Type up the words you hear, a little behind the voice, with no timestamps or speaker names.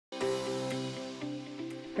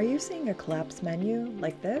Are you seeing a collapsed menu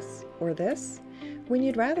like this or this, when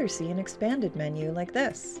you'd rather see an expanded menu like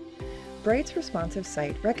this? Bright's responsive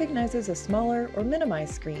site recognizes a smaller or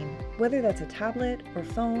minimized screen, whether that's a tablet or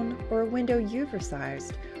phone or a window you've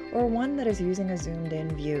resized, or one that is using a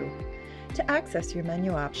zoomed-in view. To access your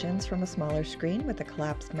menu options from a smaller screen with a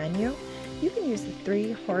collapsed menu, you can use the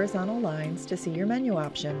 3 horizontal lines to see your menu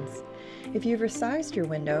options. If you've resized your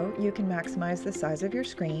window, you can maximize the size of your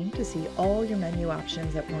screen to see all your menu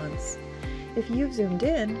options at once. If you've zoomed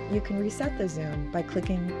in, you can reset the zoom by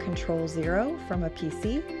clicking Ctrl-0 from a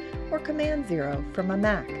PC or Command-0 from a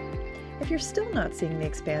Mac. If you're still not seeing the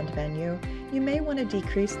expand menu, you may want to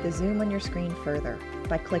decrease the zoom on your screen further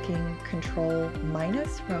by clicking Ctrl-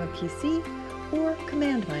 from a PC or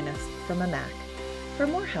Command- from a Mac. For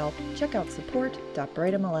more help, check out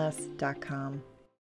support.brightmls.com.